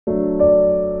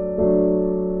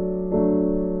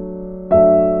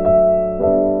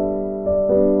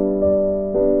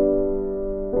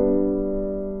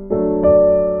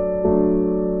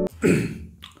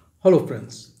Hello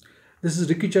friends, this is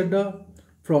Ricky Chadha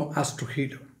from Astro.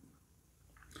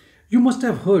 You must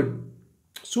have heard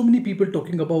so many people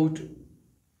talking about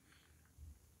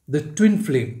the twin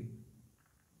flame,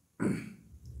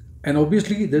 and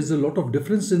obviously there's a lot of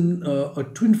difference in a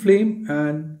twin flame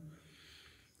and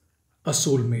a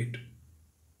soulmate.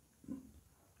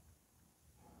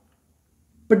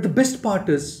 But the best part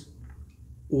is,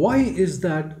 why is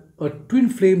that a twin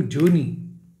flame journey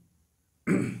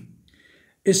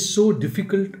is so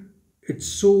difficult, it's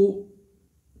so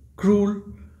cruel,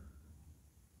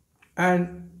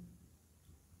 and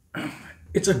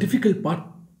it's a difficult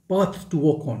path to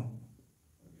walk on.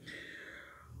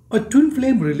 A twin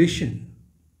flame relation,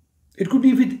 it could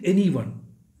be with anyone.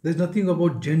 There's nothing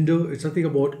about gender, it's nothing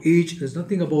about age, there's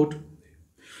nothing about.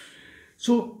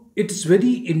 So it's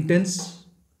very intense,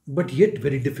 but yet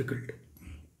very difficult.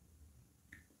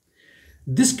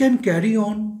 This can carry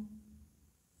on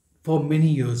for many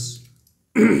years.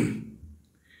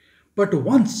 But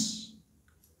once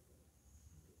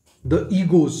the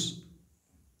egos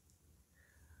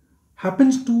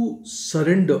happens to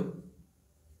surrender,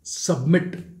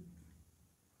 submit,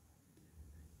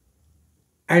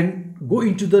 and go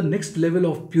into the next level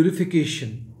of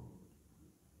purification,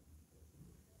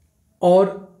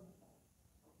 or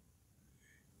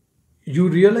you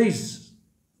realize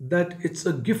that it's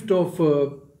a gift of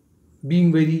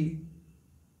being very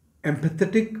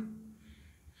empathetic,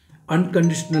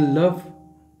 unconditional love,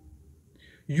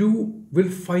 you will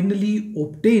finally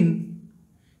obtain,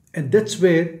 and that's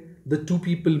where the two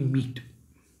people meet.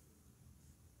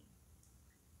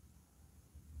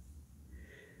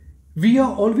 We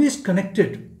are always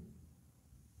connected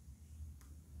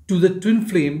to the twin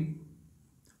flame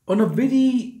on a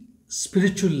very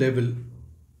spiritual level.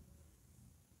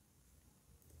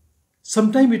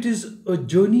 Sometimes it is a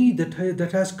journey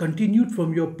that has continued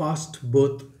from your past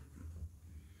birth,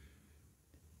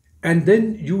 and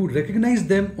then you recognize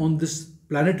them on this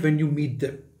planet when you meet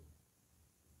them.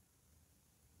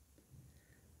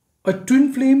 A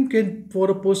twin flame can,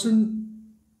 for a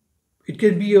person, it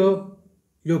can be your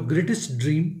greatest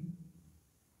dream.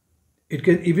 It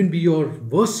can even be your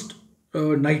worst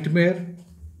nightmare,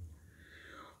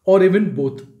 or even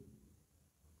both.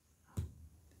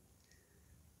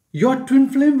 Your twin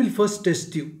flame will first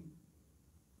test you,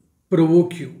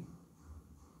 provoke you,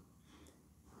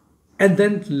 and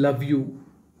then love you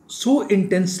so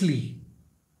intensely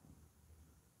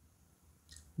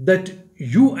that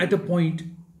you at a point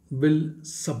will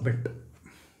submit.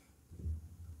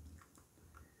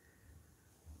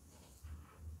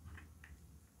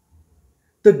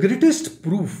 The greatest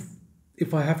proof,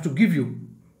 if I have to give you,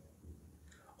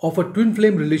 of a twin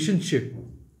flame relationship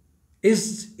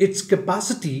is its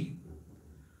capacity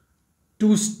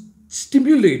to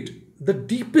stimulate the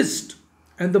deepest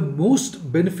and the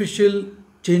most beneficial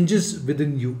changes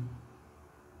within you.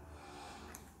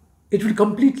 It will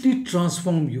completely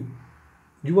transform you.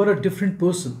 You are a different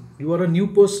person. You are a new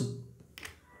person.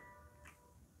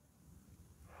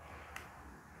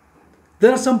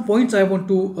 There are some points I want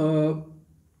to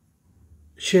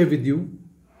share with you.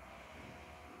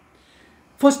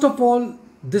 First of all,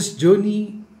 this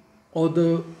journey or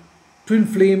the twin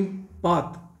flame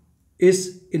path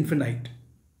is infinite.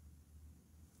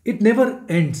 It never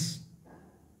ends.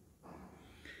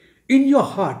 In your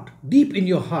heart, deep in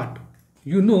your heart,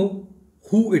 you know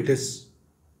who it is.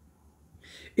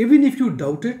 Even if you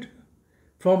doubt it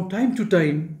from time to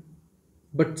time,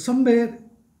 but somewhere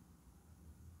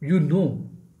you know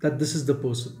that this is the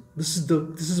person. This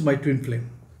is my twin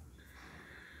flame.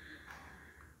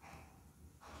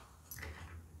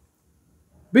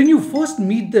 When you first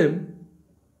meet them,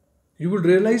 you will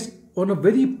realize on a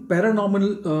very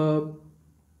paranormal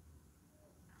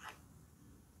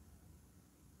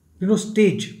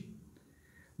stage,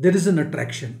 there is an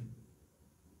attraction.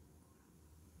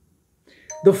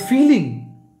 The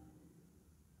feeling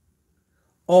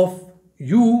of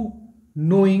you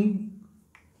knowing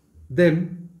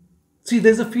them. See,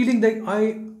 there's a feeling that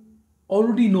I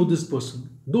already know this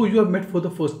person, though you have met for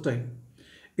the first time.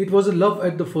 It was a love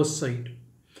at the first sight.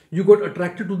 You got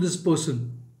attracted to this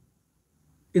person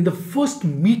in the first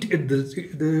meet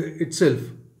itself.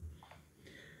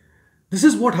 This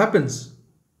is what happens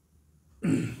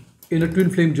in a twin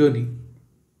flame journey.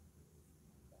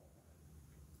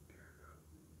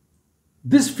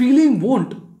 This feeling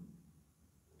won't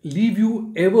leave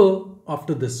you ever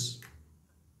after this.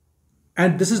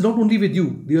 And this is not only with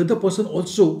you, the other person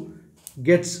also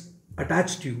gets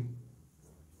attached to you.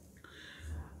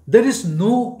 There is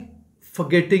no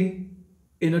forgetting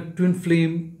in a twin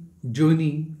flame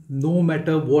journey, no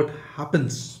matter what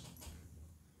happens.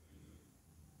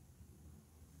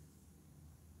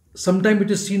 Sometimes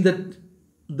it is seen that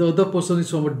the other person is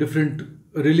from a different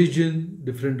religion,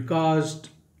 different caste,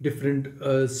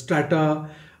 different strata,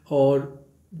 or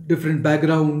different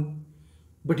background,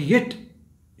 but yet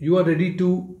you are ready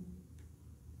to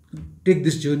take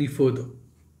this journey further.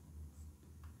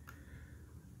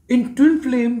 In twin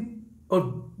flame,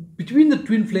 or between the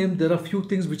twin flame, there are few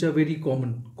things which are very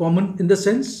common. Common in the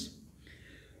sense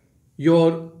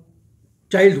your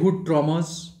childhood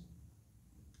traumas,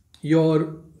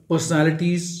 your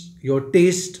personalities, your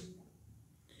taste,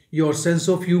 your sense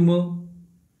of humor,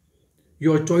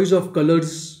 your choice of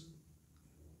colors,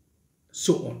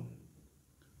 so on.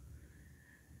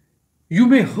 You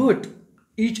may hurt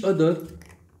each other,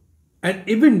 and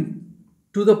even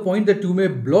to the point that you may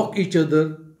block each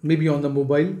other, maybe on the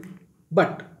mobile,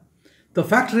 but the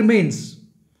fact remains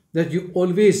that you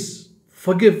always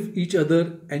forgive each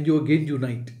other and you again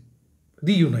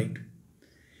reunite.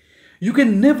 You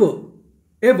can never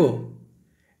ever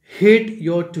hate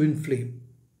your twin flame.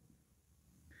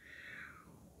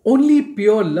 Only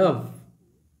pure love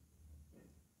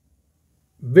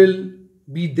will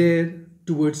be there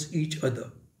towards each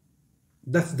other.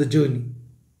 That's the journey.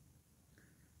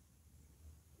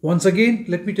 Once again,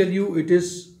 let me tell you, it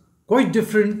is quite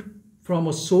different from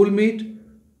a soulmate,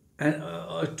 and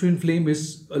a twin flame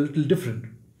is a little different.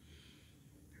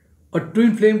 A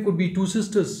twin flame could be two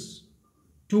sisters,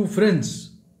 two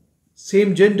friends,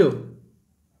 same gender,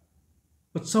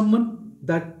 but someone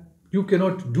that you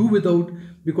cannot do without,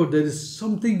 because there is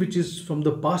something which is from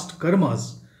the past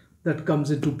karmas that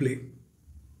comes into play.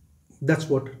 That's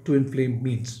what twin flame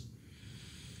means.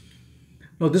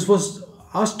 Now, this was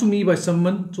asked to me by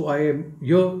someone, so I am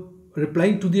here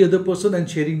replying to the other person and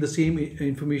sharing the same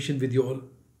information with you all.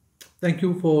 Thank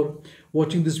you for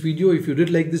watching this video. If you did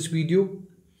like this video,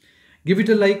 give it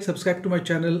a like, subscribe to my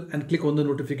channel, and click on the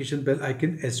notification bell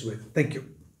icon as well. Thank you.